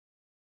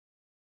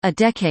A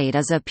decade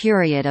is a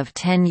period of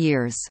 10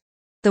 years.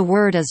 The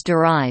word is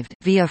derived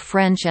via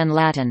French and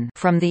Latin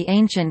from the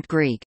ancient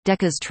Greek,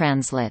 decas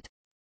translate.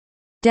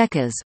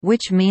 Decas,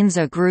 which means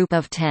a group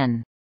of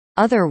 10.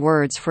 Other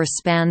words for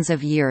spans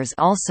of years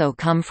also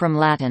come from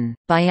Latin: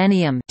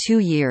 biennium 2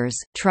 years,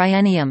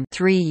 triennium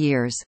 3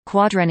 years,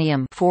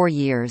 quadrennium 4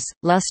 years,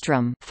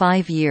 lustrum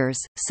 5 years,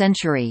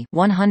 century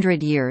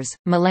 100 years,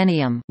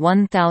 millennium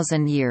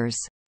 1000 years.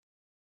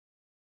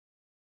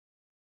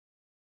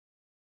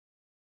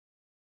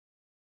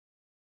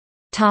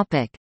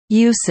 Topic: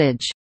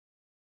 Usage.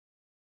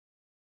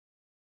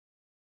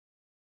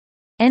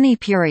 Any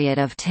period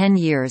of 10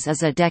 years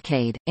is a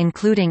decade,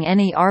 including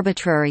any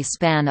arbitrary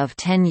span of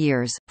 10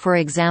 years, for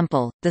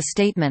example, the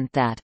statement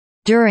that,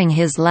 "During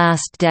his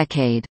last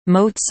decade,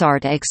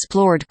 Mozart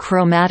explored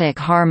chromatic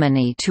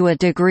harmony to a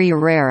degree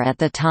rare at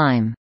the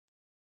time,"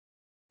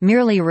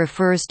 merely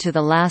refers to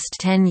the last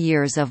 10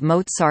 years of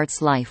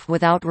Mozart's life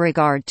without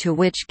regard to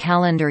which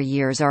calendar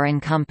years are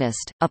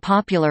encompassed. A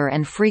popular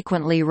and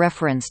frequently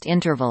referenced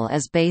interval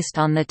is based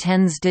on the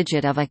tens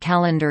digit of a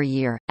calendar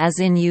year, as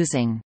in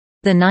using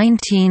the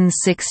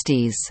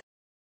 1960s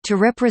to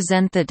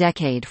represent the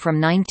decade from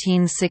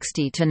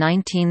 1960 to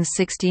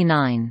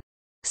 1969.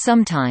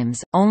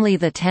 Sometimes, only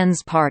the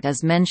tens part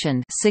is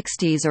mentioned,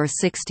 60s or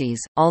 60s,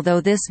 although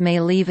this may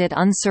leave it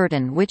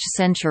uncertain which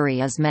century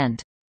is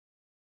meant.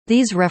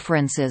 These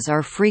references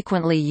are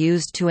frequently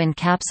used to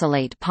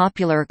encapsulate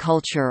popular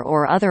culture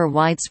or other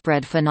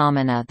widespread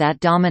phenomena that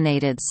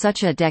dominated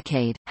such a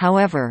decade.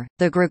 However,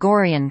 the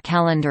Gregorian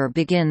calendar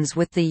begins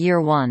with the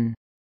year 1.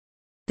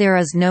 There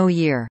is no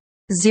year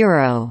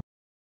 0,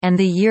 and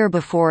the year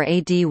before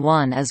AD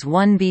 1 is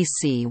 1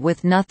 BC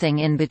with nothing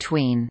in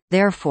between,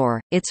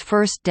 therefore, its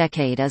first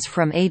decade is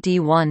from AD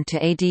 1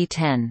 to AD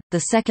 10,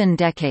 the second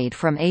decade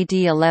from AD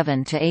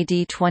 11 to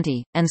AD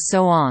 20, and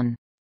so on.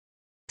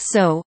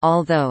 So,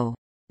 although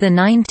the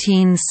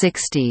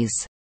 1960s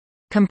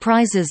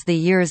comprises the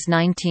years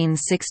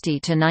 1960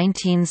 to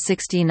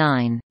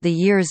 1969, the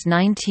years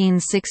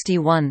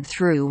 1961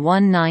 through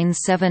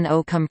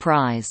 1970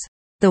 comprise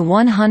the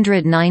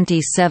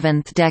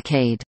 197th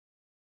decade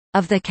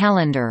of the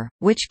calendar,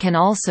 which can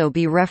also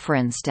be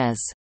referenced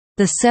as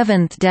the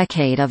seventh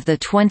decade of the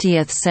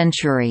 20th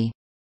century.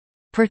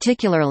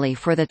 Particularly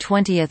for the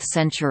 20th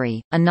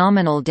century, a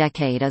nominal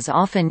decade is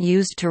often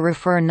used to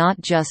refer not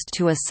just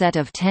to a set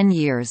of 10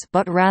 years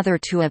but rather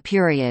to a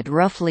period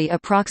roughly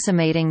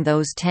approximating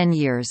those 10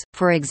 years.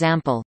 For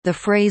example, the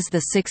phrase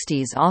the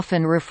 60s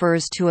often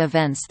refers to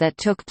events that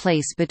took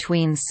place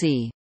between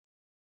c.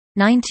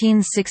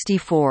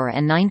 1964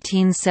 and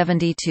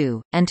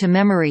 1972, and to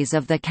memories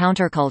of the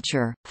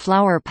counterculture,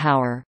 flower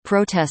power,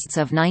 protests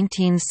of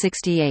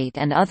 1968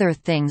 and other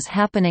things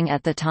happening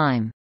at the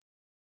time.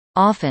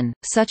 Often,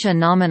 such a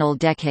nominal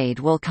decade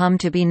will come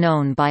to be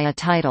known by a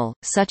title,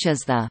 such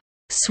as the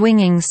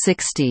 "Swinging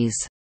 60s"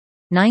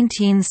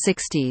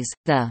 1960s,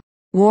 the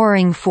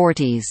 "Warring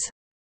 40s"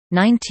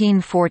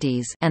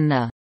 1940s, and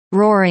the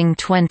 "Roaring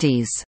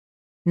 20s"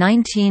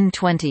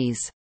 1920s.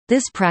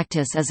 This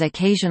practice is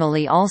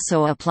occasionally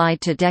also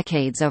applied to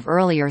decades of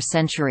earlier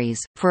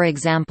centuries, for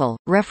example,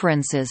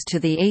 references to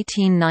the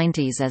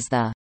 1890s as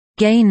the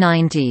 "Gay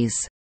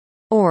 90s"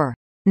 or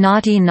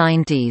 "Naughty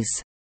 90s".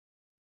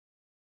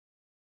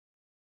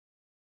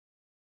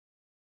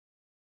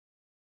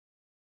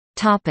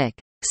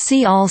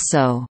 See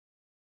also: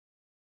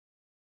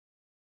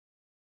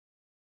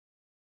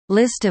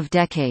 List of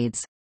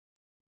decades,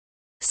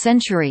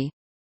 Century,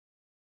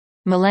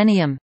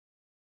 Millennium,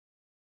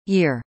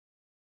 Year.